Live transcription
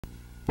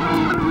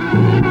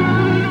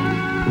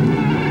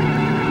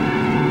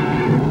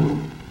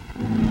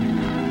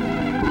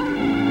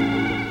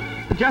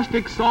The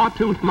majestic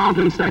Sawtooth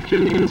Mountain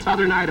section in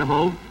southern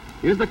Idaho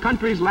is the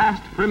country's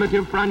last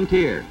primitive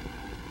frontier.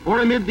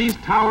 For amid these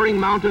towering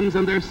mountains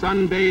and their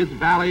sun-bathed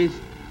valleys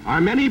are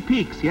many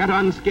peaks yet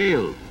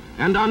unscaled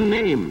and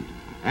unnamed,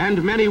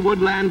 and many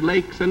woodland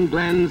lakes and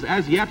glens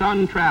as yet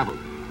untraveled.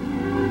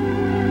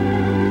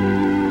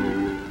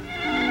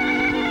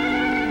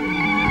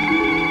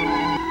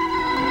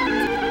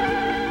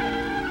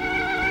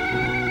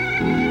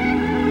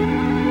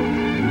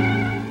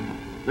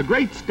 The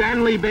Great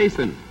Stanley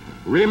Basin,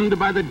 rimmed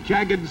by the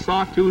jagged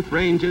Sawtooth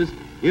Ranges,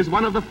 is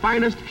one of the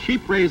finest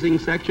sheep-raising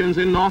sections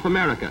in North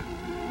America.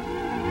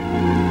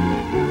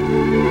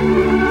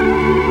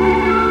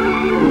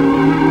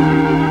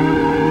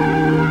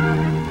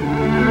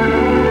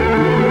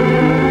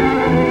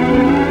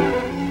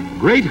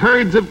 Great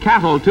herds of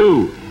cattle,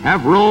 too,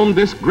 have roamed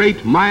this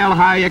great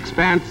mile-high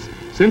expanse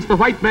since the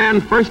white man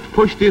first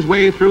pushed his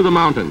way through the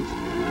mountains.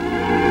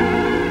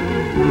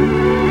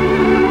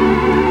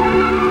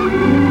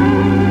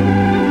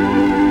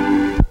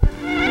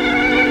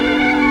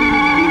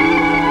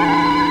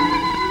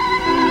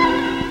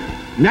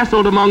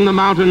 Nestled among the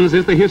mountains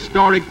is the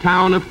historic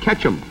town of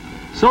Ketchum,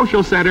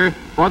 social center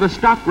for the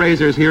stock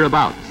raisers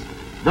hereabouts,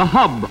 the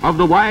hub of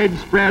the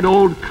widespread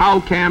old cow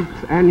camps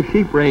and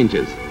sheep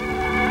ranges.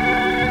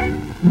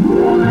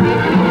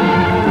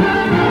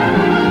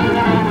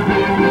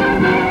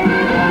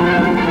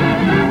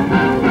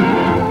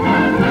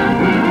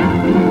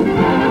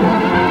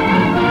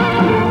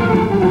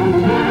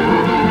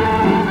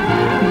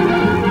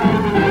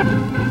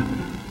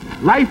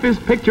 Life is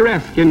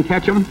picturesque in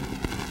Ketchum.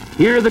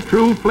 Here the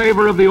true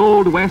flavor of the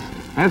Old West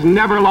has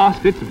never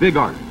lost its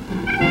vigor.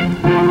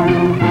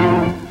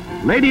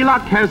 Lady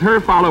Luck has her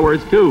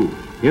followers, too,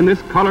 in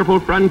this colorful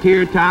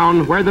frontier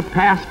town where the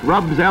past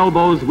rubs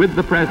elbows with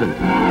the present.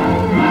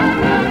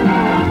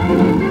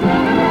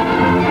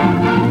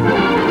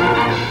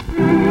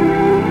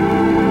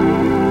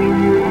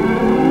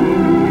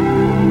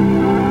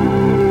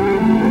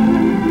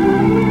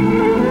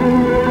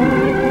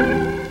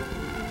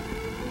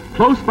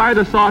 Close by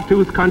the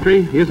Sawtooth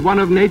country is one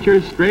of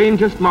nature's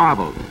strangest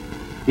marvels.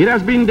 It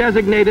has been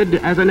designated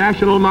as a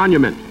national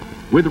monument,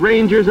 with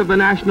rangers of the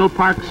National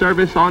Park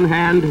Service on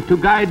hand to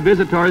guide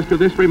visitors to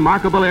this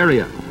remarkable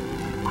area.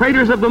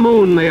 Craters of the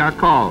Moon, they are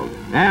called,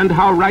 and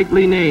how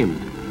rightly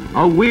named.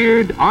 A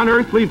weird,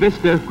 unearthly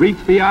vista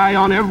greets the eye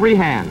on every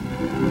hand.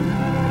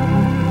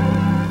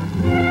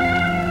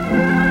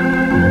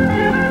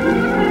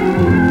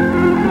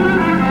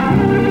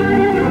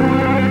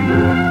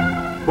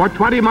 For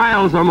 20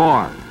 miles or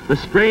more, the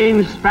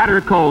strange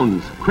spatter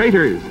cones,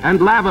 craters, and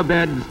lava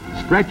beds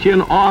stretch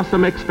in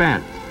awesome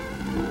expanse.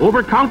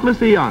 Over countless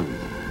eons,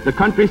 the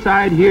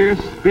countryside here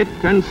spit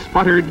and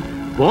sputtered,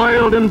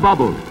 boiled and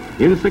bubbled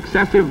in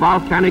successive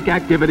volcanic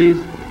activities,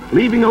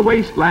 leaving a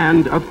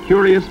wasteland of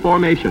curious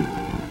formations.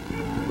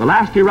 The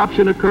last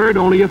eruption occurred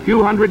only a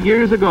few hundred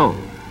years ago.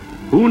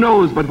 Who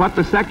knows but what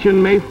the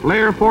section may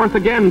flare forth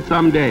again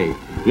someday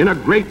in a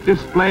great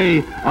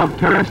display of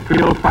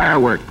terrestrial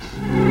fireworks.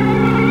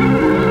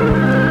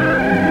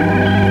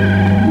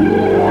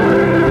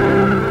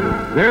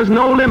 There's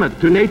no limit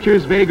to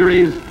nature's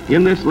vagaries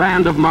in this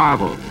land of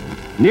marvels.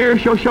 Near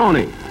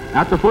Shoshone,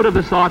 at the foot of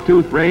the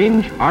Sawtooth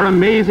Range, are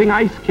amazing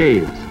ice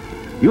caves.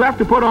 You have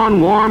to put on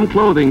warm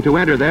clothing to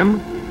enter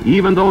them,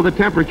 even though the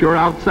temperature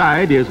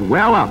outside is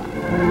well up.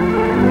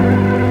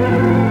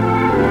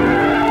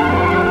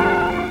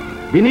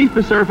 Beneath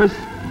the surface,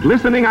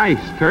 glistening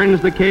ice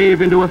turns the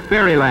cave into a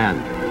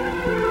fairyland.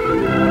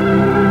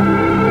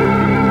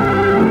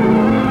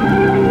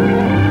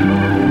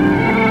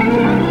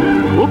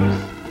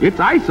 It's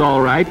ice,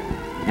 all right.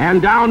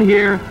 And down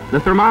here,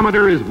 the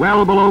thermometer is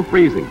well below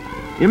freezing.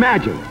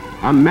 Imagine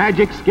a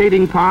magic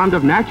skating pond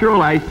of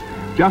natural ice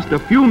just a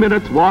few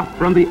minutes' walk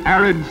from the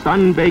arid,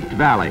 sun-baked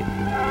valley.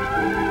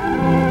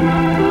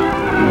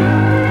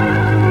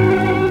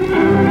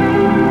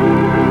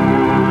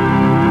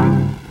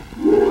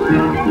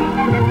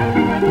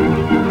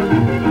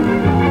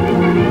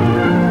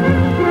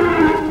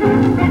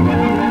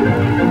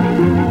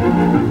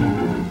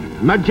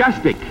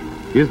 Majestic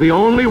is the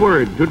only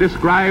word to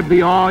describe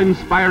the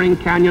awe-inspiring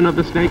canyon of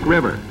the Snake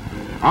River,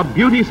 a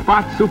beauty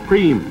spot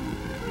supreme,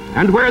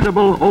 and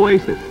veritable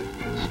oasis,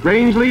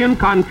 strangely in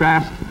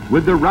contrast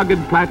with the rugged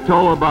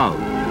plateau above.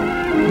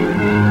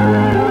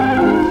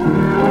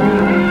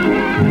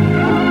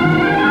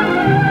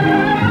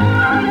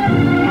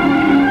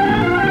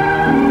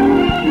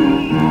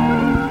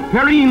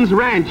 Perrine's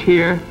Ranch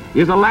here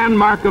is a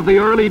landmark of the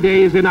early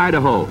days in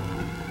Idaho.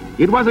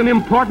 It was an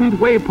important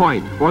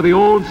waypoint for the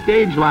old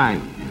stage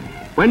line,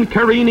 when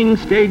careening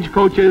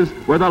stagecoaches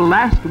were the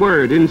last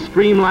word in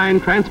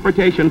streamlined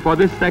transportation for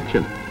this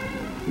section.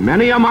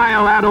 Many a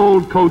mile that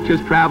old coach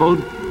has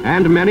traveled,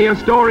 and many a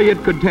story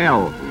it could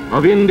tell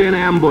of Indian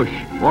ambush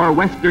or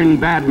Western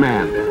bad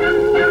man.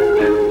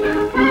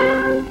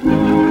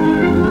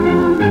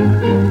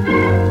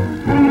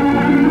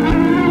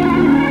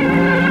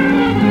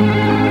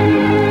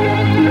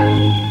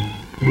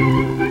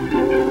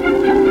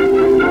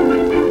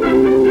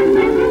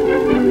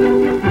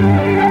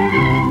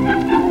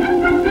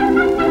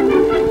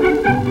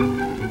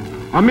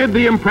 Amid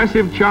the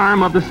impressive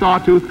charm of the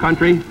Sawtooth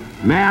country,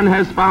 man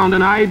has found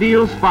an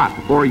ideal spot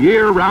for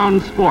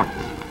year-round sports,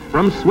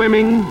 from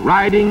swimming,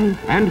 riding,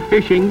 and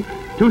fishing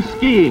to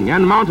skiing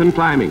and mountain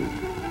climbing.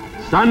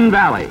 Sun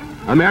Valley,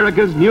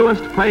 America's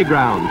newest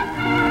playground.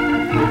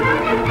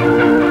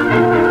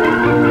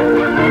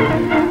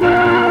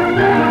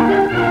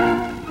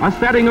 A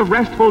setting of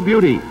restful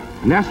beauty,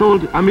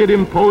 nestled amid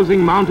imposing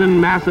mountain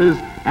masses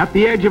at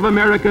the edge of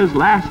America's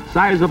last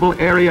sizable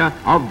area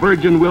of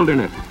virgin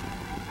wilderness.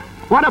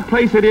 What a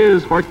place it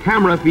is for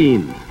camera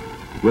fiends.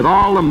 With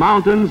all the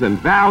mountains and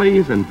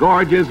valleys and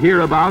gorges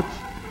hereabouts,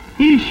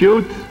 he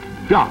shoots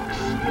ducks.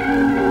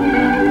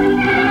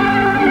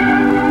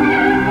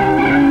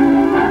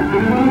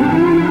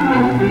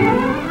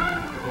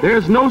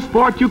 There's no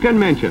sport you can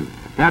mention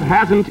that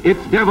hasn't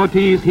its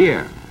devotees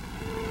here.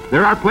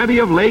 There are plenty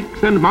of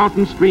lakes and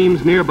mountain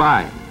streams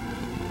nearby,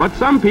 but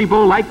some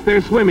people like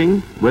their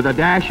swimming with a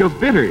dash of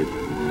bitters.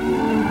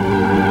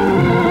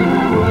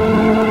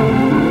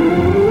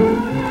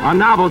 A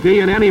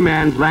novelty in any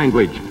man's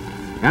language,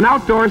 an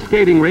outdoor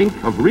skating rink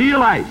of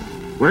real ice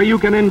where you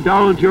can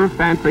indulge your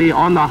fancy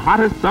on the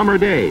hottest summer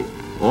day,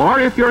 or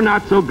if you're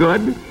not so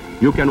good,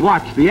 you can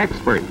watch the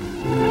experts.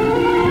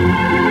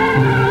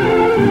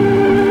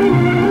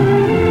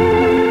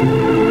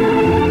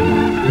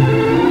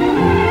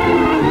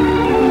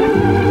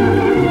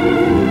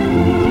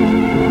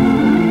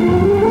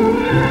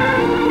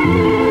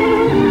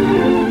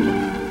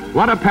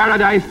 What a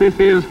paradise this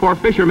is for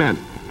fishermen.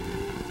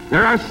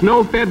 There are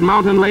snow-fed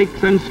mountain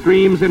lakes and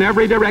streams in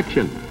every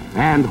direction.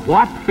 And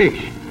what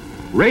fish!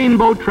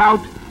 Rainbow trout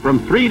from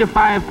 3 to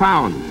 5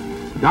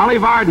 pounds. Dolly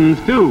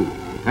Vardens, too,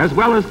 as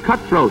well as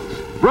cutthroats,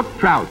 brook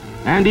trout,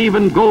 and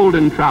even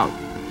golden trout.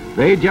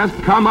 They just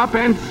come up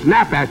and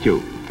snap at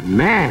you.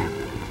 Man,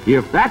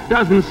 if that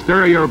doesn't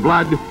stir your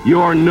blood,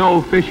 you're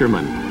no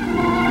fisherman.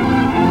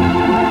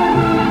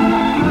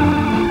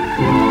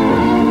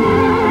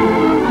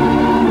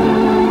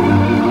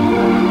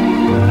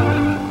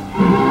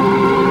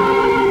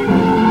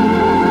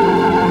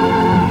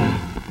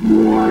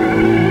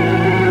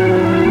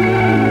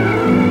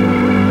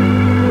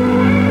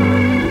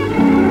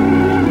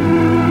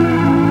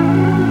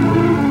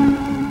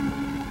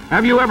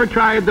 Have you ever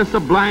tried the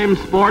sublime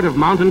sport of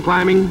mountain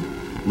climbing?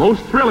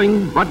 Most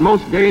thrilling, but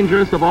most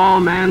dangerous of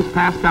all man's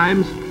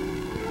pastimes.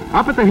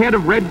 Up at the head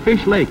of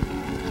Redfish Lake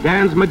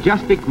stands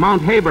majestic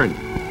Mount Hayburn,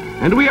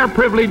 and we are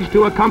privileged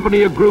to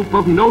accompany a group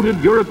of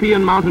noted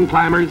European mountain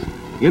climbers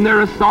in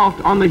their assault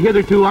on the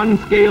hitherto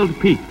unscaled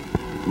peak,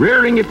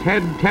 rearing its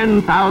head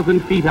 10,000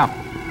 feet up.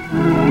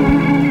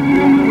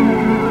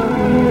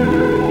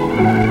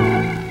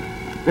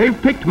 They've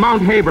picked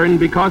Mount Hayburn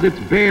because its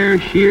bare,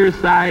 sheer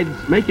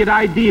sides make it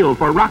ideal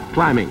for rock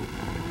climbing,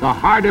 the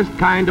hardest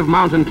kind of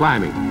mountain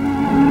climbing.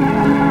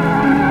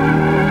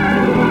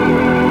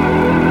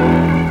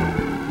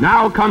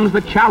 Now comes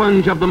the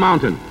challenge of the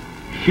mountain,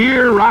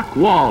 sheer rock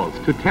walls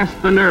to test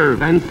the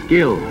nerve and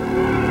skill.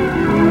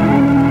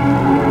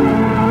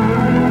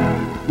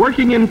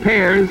 Working in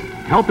pairs,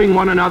 helping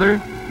one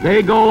another,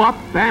 they go up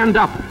and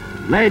up,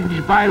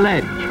 ledge by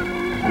ledge.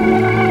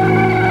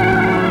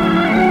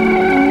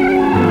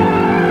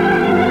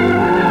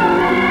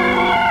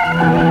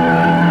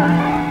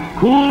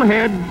 Cool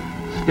head,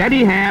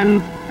 steady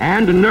hands,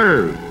 and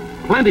nerve,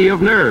 plenty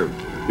of nerve,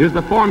 is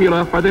the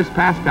formula for this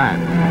pastime.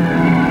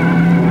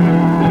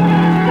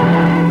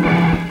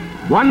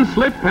 One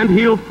slip and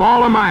he'll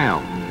fall a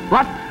mile,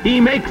 but he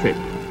makes it.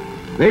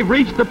 They've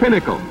reached the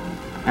pinnacle.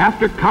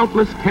 After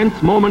countless tense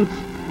moments,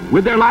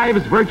 with their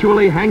lives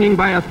virtually hanging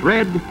by a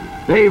thread,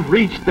 they've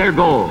reached their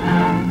goal.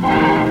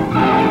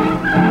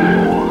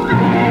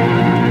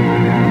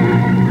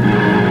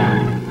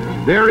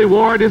 Their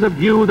reward is a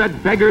view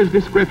that beggars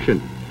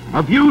description,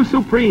 a view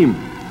supreme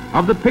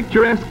of the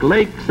picturesque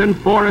lakes and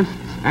forests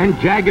and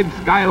jagged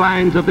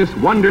skylines of this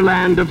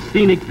wonderland of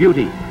scenic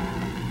beauty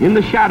in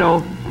the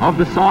shadow of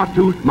the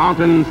Sawtooth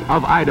Mountains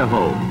of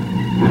Idaho.